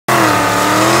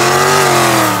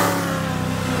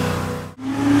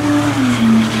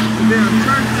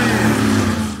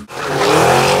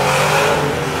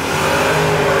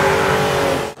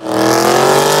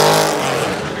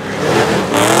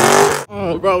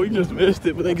we just missed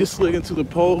it, but they just slid into the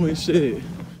pole and shit.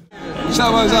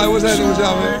 ShotBy, what's happening with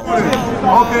y'all, man?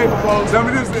 Okay, tell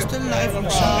me this.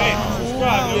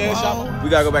 We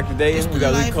gotta go back to Dayton. We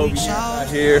gotta leave Kobe out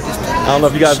here. I don't know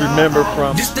if you guys remember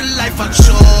from. This the life I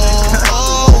chose.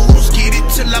 Get it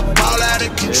till I ball out of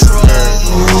control.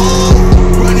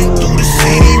 Running through the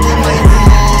city with my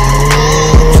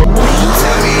wrongs.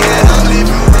 Tell me that I'm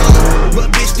living wrong, but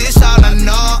bitch, this all I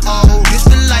know. This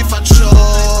the life I chose.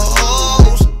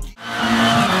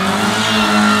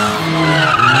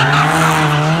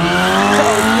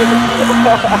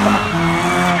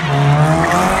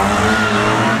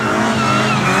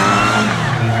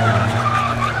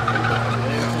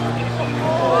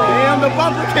 Damn, the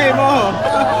bumper came off.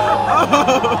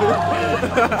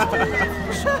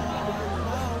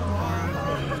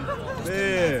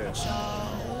 Man.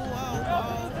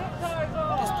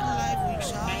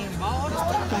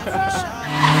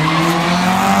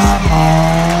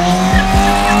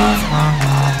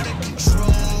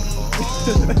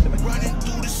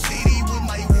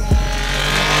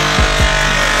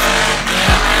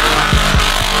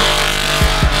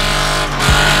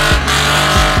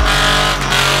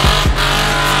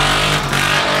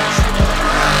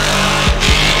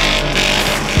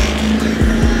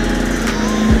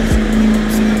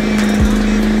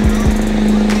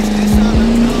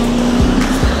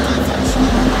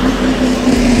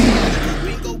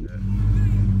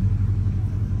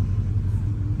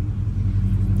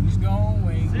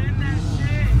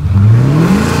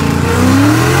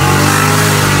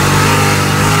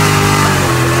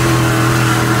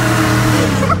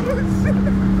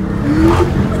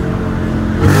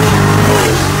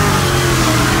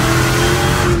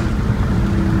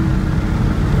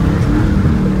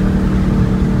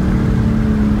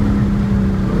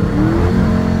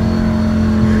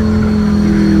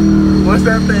 Once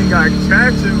that thing got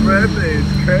traction, bro, that thing is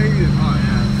crazy. Oh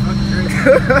yeah, that's crazy.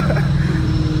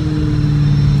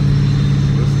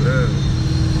 What's that?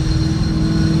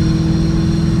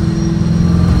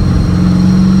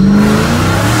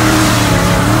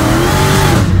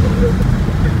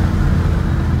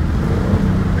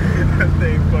 That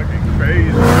thing fucking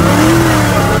crazy.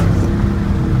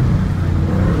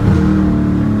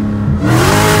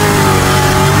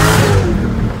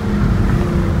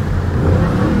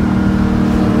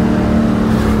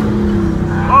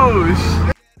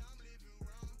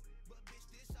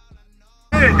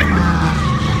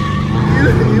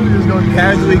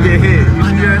 Casually get hit, you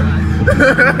see that?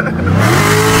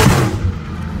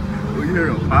 Oh, you hear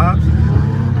him pop?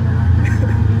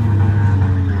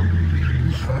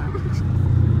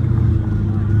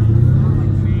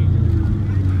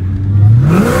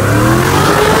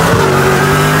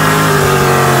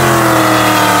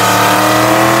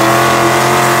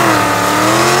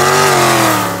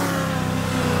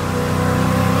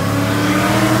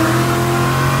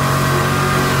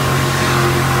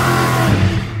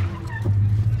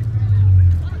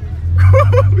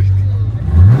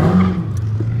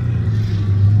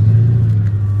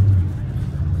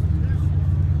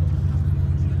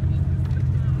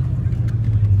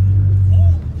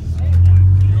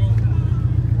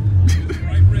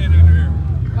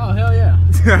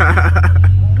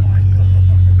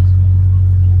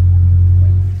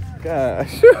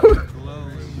 Gosh.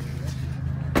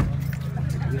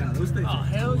 Yeah, those things. Oh,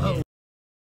 hell yeah.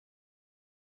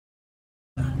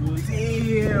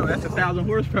 Damn, that's 1,000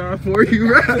 horsepower for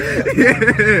you, right? Yeah.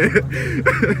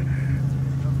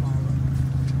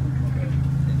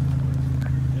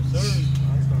 Yes, sir.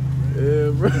 Yeah,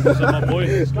 bro. What's up, my boy?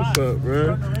 What's up,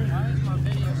 bro? Why is my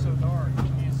video so dark? You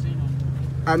can't see me.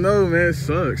 I know, man. It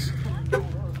sucks.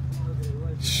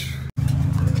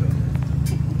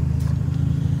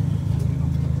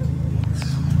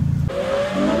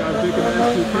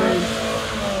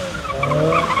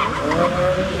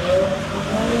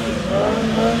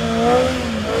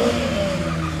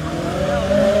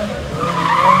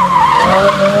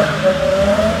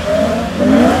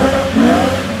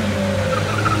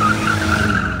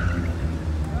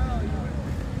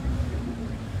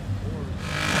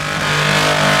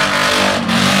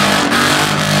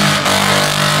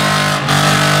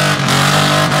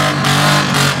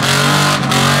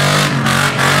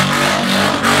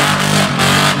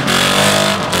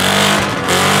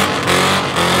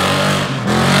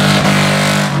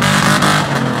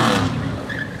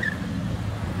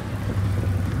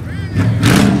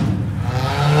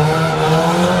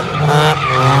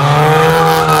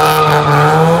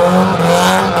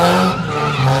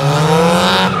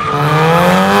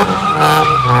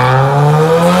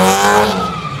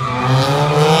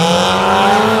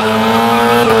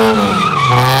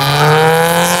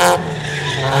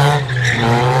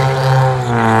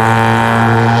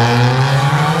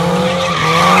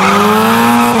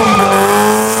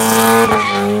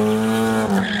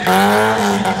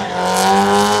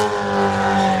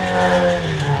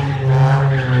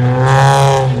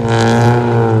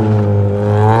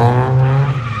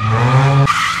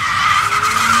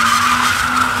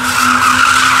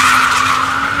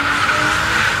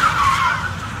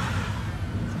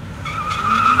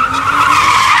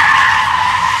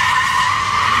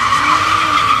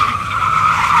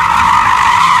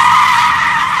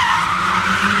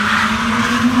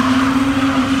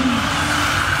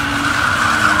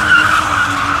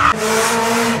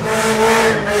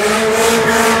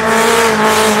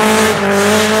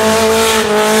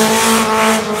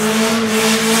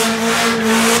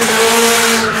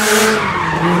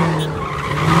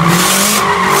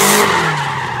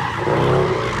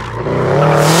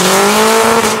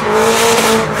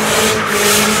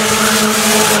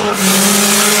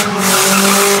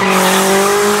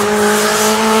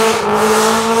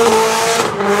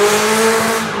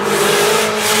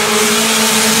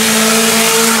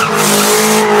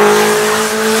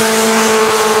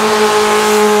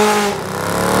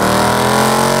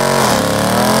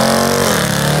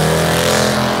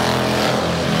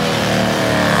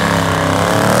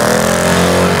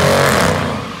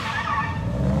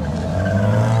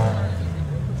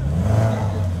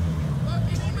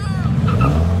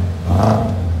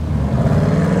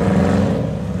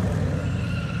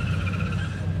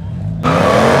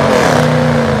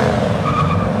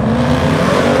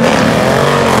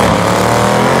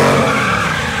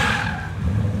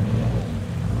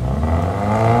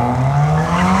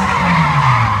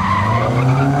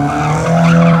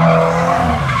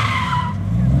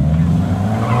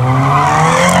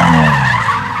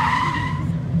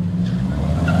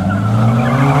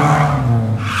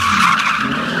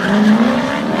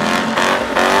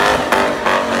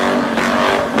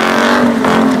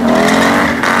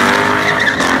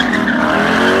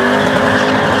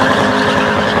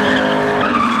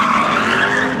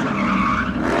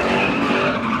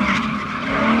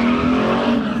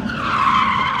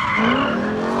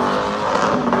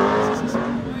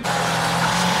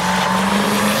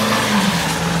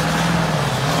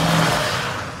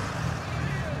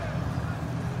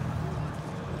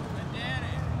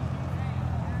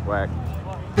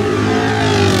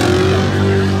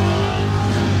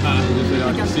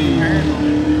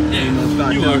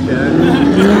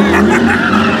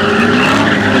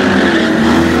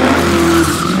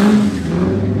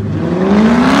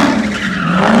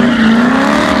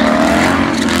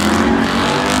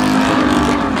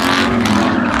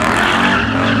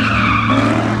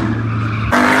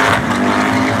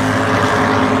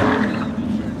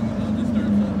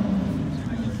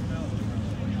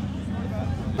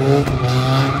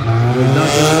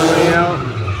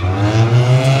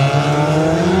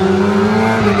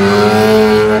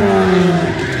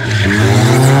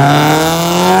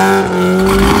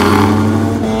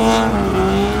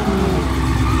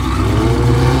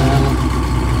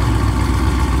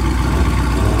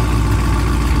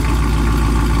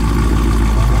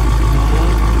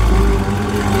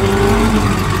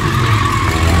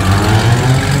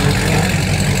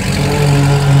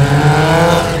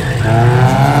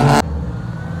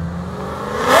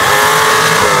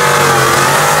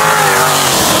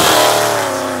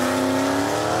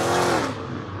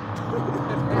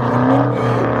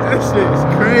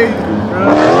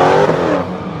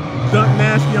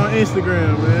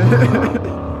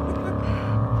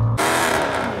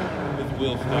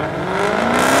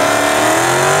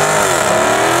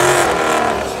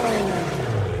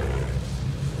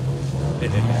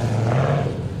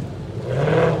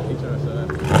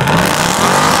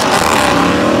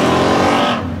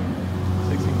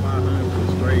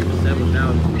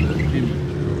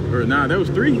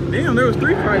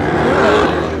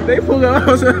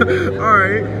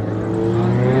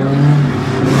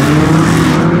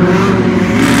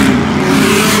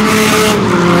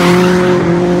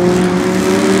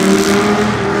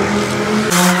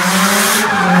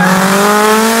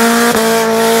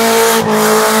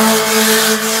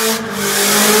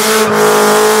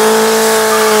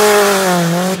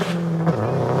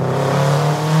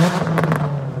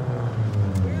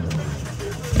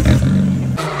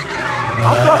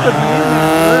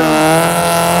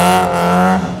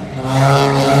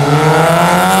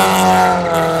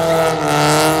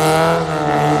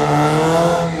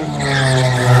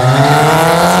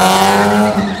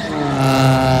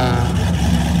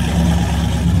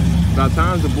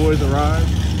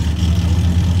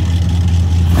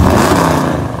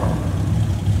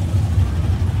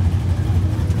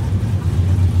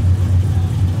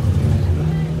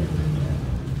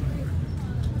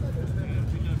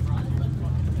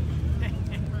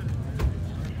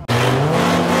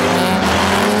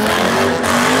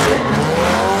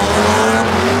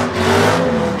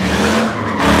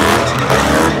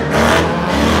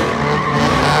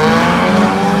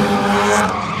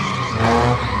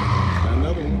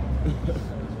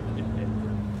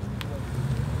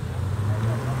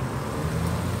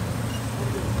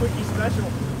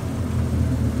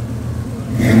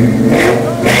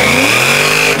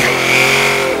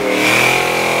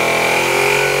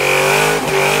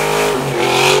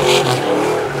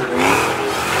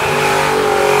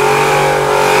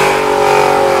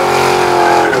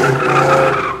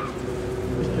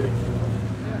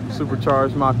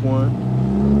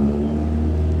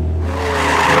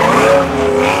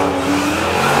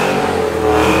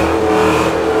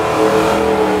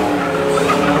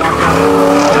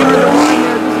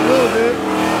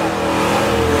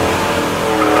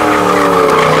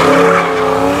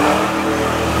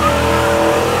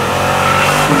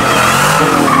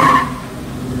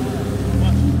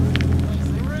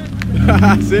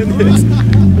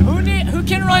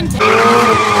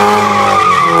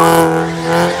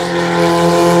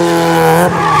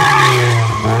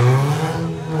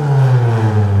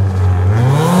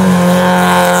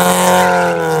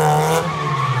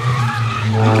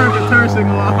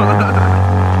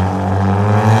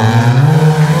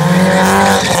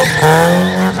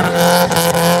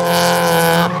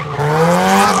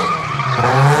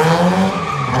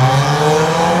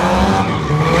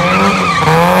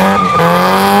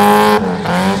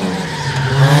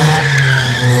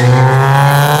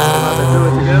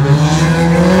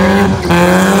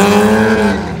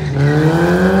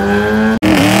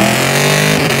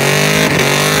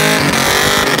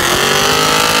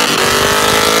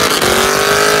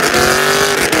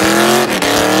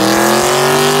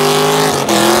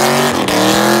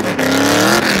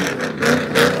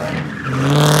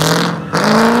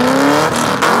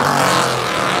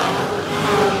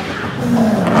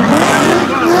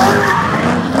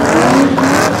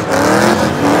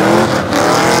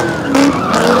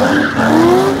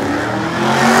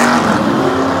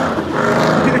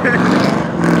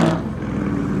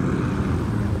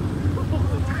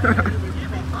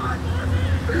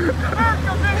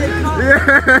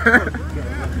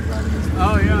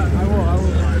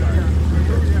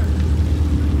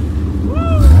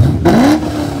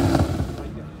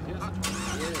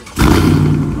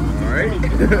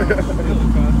 Yeah.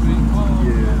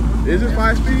 Is it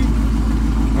 5 speed?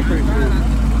 I'm pretty sure.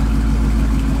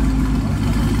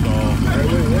 Hey,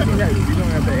 wait, what do you have? You don't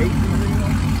have the 8 speed?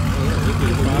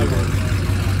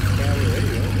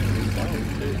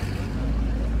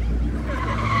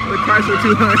 The Chrysler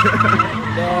 200.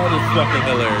 That is fucking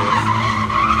hilarious.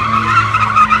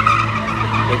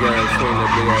 Look at that swing that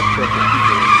big ass truck of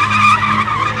people.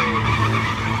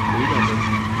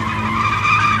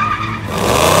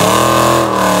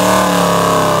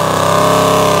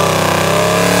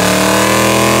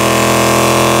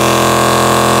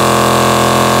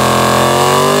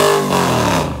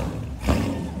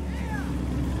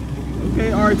 Okay,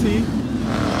 RT.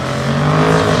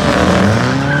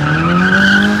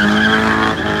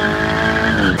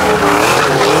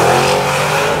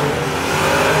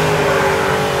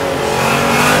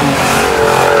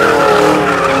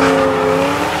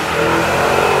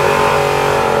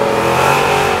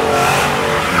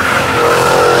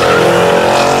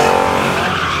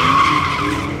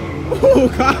 Oh,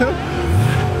 Kyle.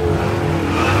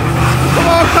 Come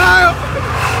on, Kyle.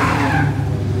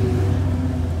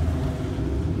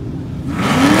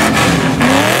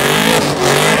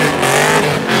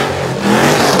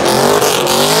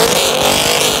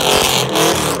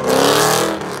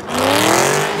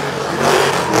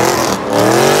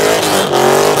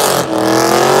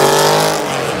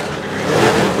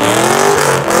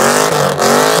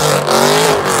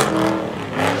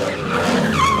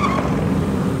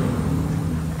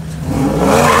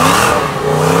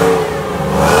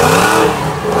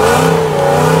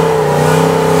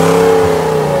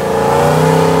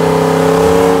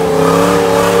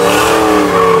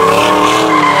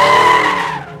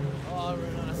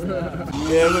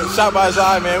 Yeah, look, ShotBy's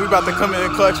eye, man. We about to come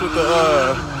in clutch with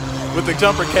the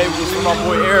jumper cables from my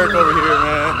boy Eric over here,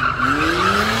 man.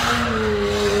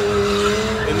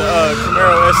 In the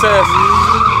Camaro SS.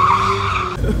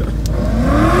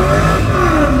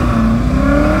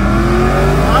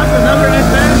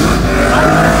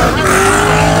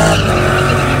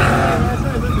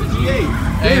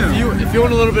 Hey, if you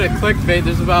want a little bit of clickbait,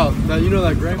 there's about that, you know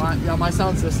that gray. Yeah, my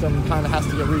sound system kind of has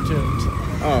to get retuned.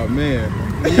 Oh, man.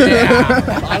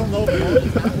 Yeah. I don't know if it only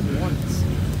happened once.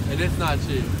 And it's not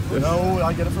cheap. No,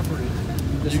 I get it for free.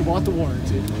 Just you want the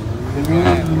warranty.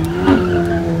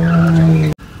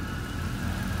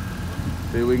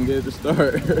 See if we can get it to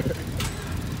start.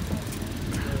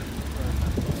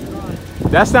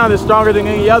 That sounded stronger than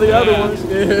any other ones.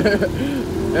 Yeah.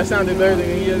 That sounded better than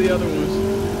any of the other ones.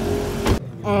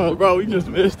 Oh, bro, we just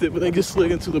missed it, but they just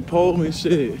slid into the pole and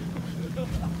shit.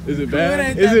 Is it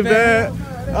bad? Is it bad?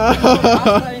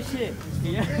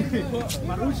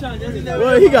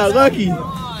 Well, he got lucky.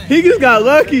 He just got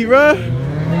lucky, bro.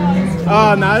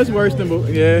 Oh, nah, it's worse than.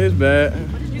 Yeah, it's bad.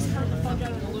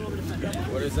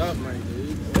 What is up, my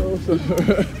dude?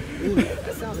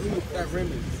 That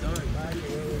rim is done.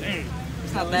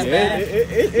 It's not that Yeah, bad.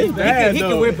 it's bad, he though.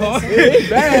 can whip hard. It's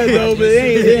bad, though, but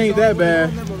it ain't that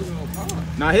bad.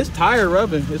 Nah, his tire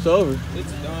rubbing. It's over.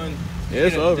 It's done. Yeah,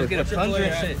 it's over. Get a plunger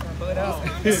and shit. Pull it out.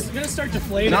 It's gonna start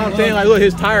deflating. No, I'm saying, like, look,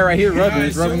 his tire right here rubbing.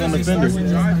 It's rubbing on the fender.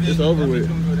 It's over with.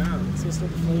 It's gonna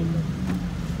start deflating.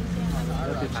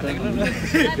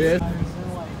 Yeah.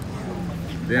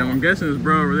 Damn, I'm guessing his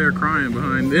bro over there crying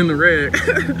behind in the red.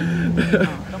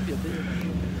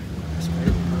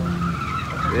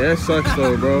 Yeah, it sucks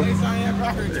though, bro.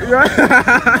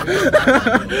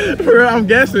 I'm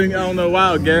guessing. I don't know,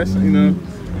 wild guess, you know.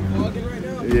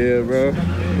 Yeah, bro.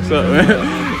 What's up, man?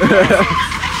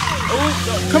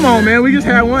 Come on, man. We just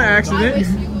had one accident.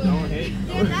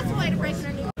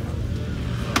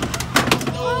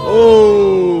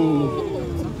 Oh.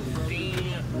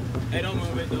 Hey, don't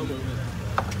move it, don't move it.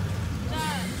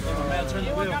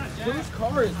 Whose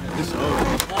car is this? It's over.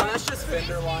 Oh, that's just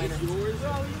fender liner.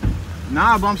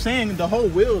 Nah, but I'm saying the whole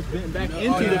wheel's bent back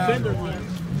into the fender line.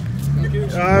 We got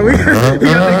the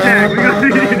jack. We got the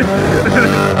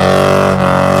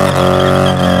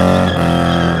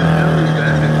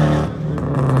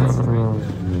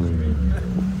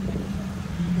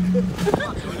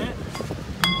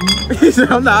He said,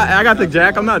 I'm not, I got the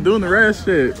jack. I'm not doing the rest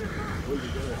shit.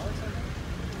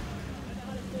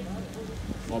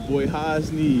 My boy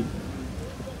Hosni.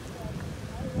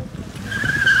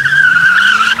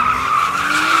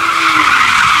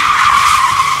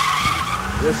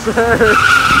 Yes, sir.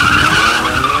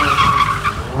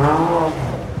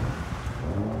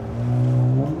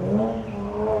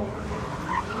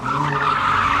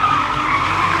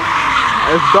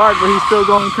 It's dark, but he's still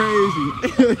going crazy.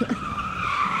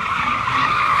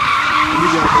 We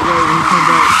got the way when he come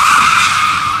back.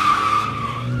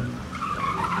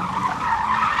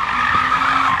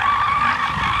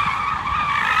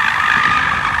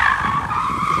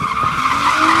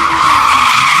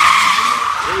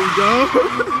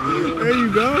 There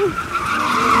you go.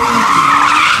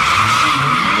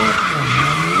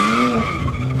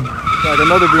 Like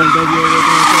another BMW over there.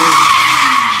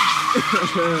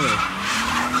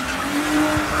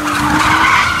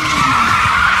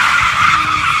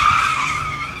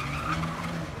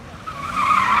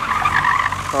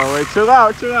 Oh wait, chill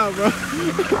out, bro.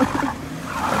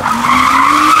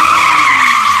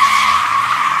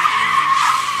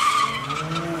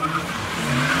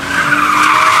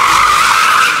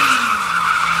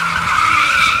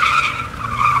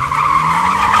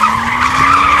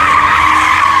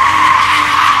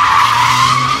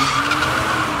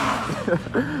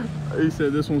 He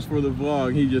said this one's for the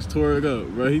vlog. He just tore it up,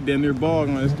 bro. He damn near bog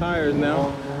on his tires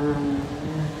now.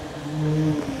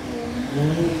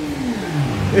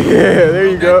 Yeah, there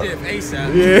you go.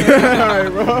 ASAP. Yeah, all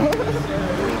right, bro.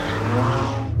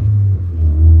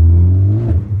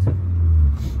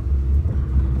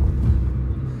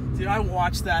 Dude, I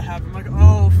watched that happen. I'm like,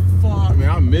 oh fuck. I mean,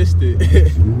 I missed it.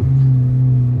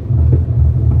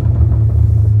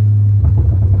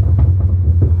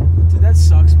 Dude, that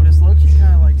sucks, but it's low-key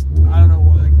kind of like, I don't know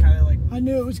what, kind of like. I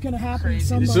knew it was gonna happen.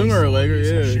 Sooner or later,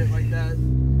 yeah. Shit like that.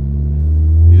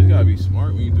 You just gotta be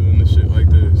smart when you're doing this shit like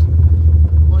this.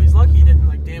 Well, he's lucky he didn't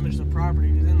like damage the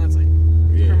property, because then that's like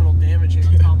criminal damaging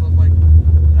on top of like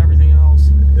everything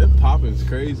else. That popping's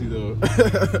crazy though.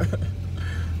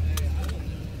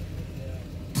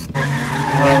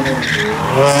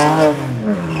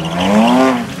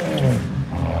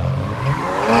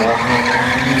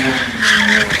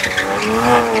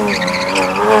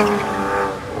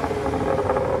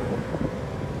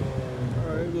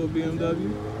 Alright, little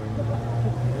BMW.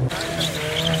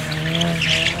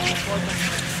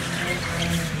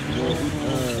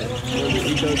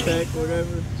 Eco Tech,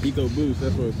 whatever. Eco Boost,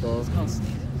 that's what it's called.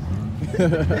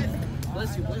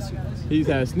 Bless you, bless you, bless you. He's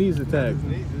had sneeze attacks.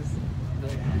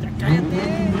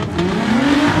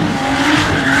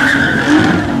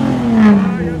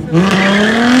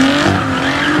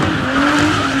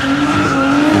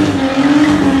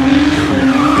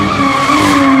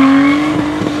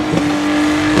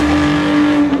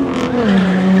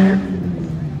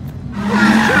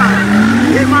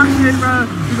 Hit my shit, bro. You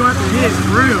gonna have to hit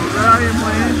real, bro. I ain't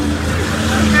playing.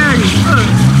 Hey, look.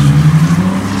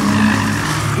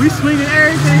 We swinging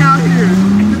everything out here.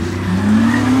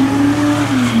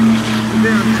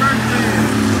 Damn church man.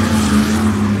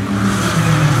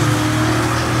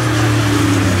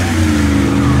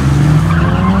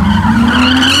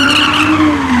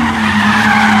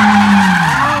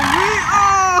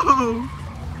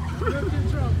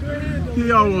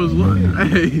 He almost looked.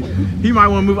 Hey, he might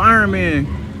want to move Iron Man.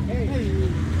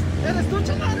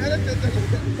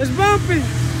 It's bumpy.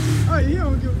 Oh, he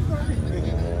don't give a fuck.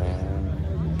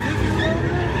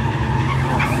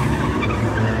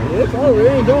 It's over,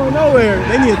 it ain't going nowhere.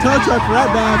 They need a tow truck for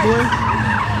that bad boy.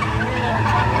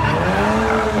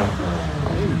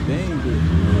 It's dangerous.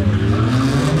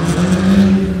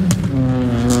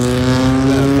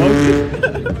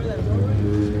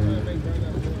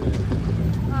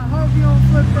 I hope you don't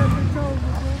flip that bitch over,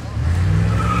 bro.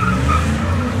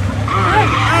 Hey,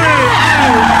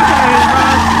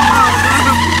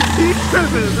 he's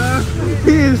tripping, bro.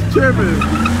 He is tripping.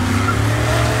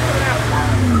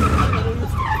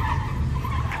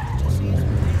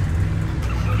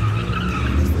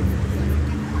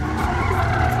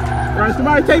 Bro,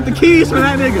 somebody take the keys from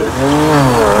that nigga.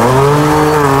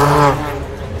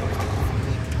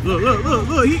 Look,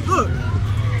 look. He's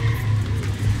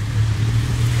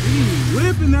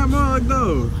whipping that mug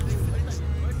though.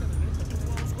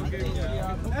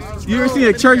 You ever seen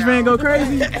a church van go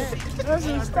crazy? That's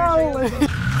installing.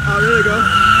 Oh, there you go.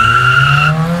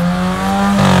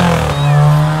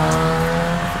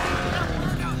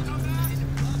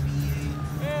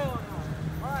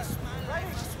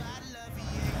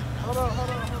 Hold on.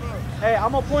 Hey,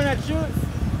 I'm gonna point at you.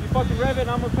 You fucking rev it,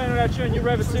 and I'm gonna point at you, and you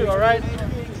rev it too, alright?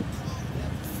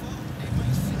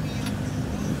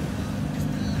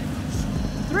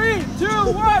 3, 2,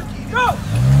 1, go!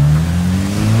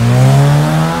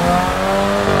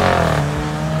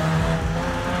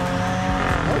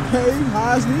 Okay,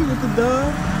 Hosney with the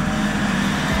dub.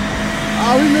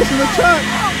 Oh, we missing the truck.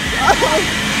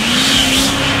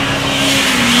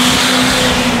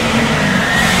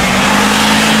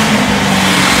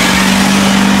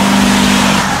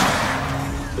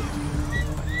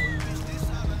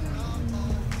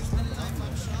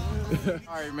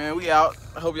 Alright, man, we out.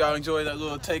 I hope y'all enjoyed that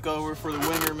little takeover for the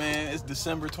winter, man. It's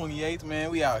December 28th, man.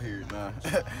 We out here, nah.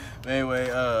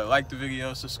 Anyway, like the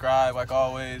video, subscribe like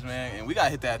always, man. And we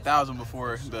gotta hit that 1,000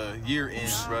 before the year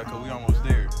ends, bro, because we almost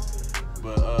there.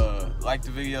 But Like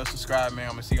the video, subscribe, man.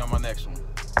 I'm gonna see you on my next one.